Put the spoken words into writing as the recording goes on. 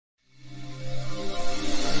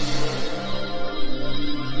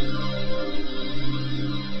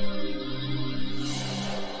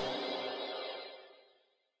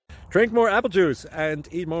Drink more apple juice and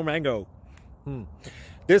eat more mango.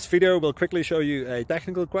 This video will quickly show you a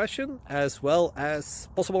technical question as well as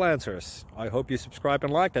possible answers. I hope you subscribe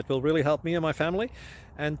and like, that will really help me and my family.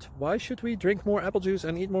 And why should we drink more apple juice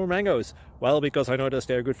and eat more mangoes? Well, because I noticed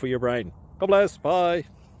they're good for your brain. God bless, bye!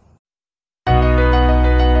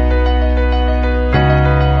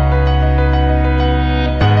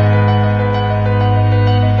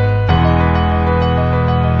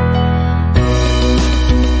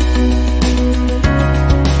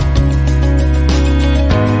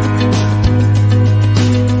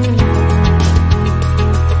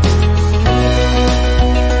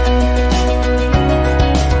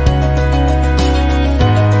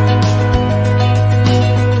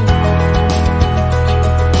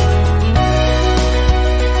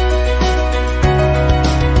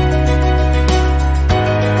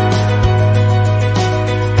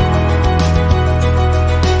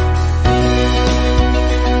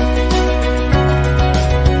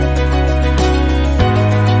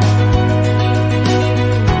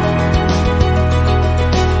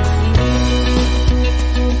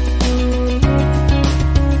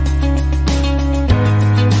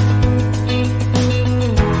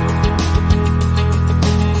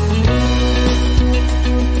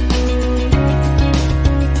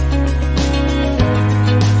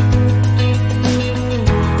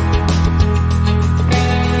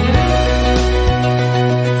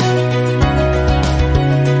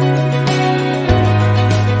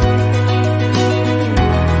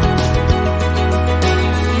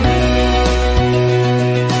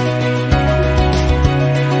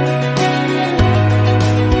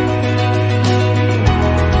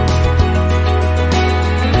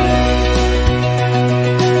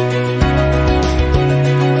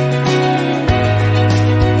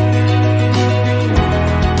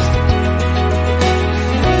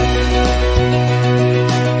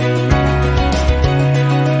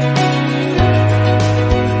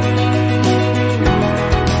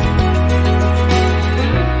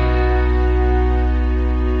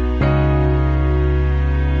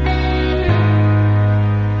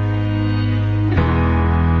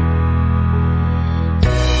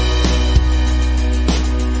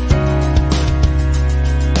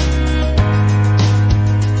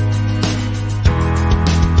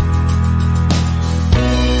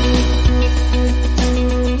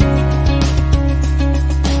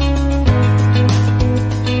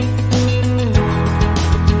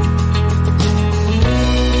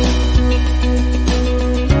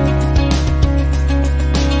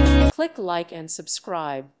 Click like and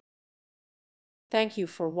subscribe. Thank you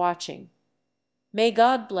for watching. May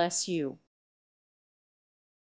God bless you.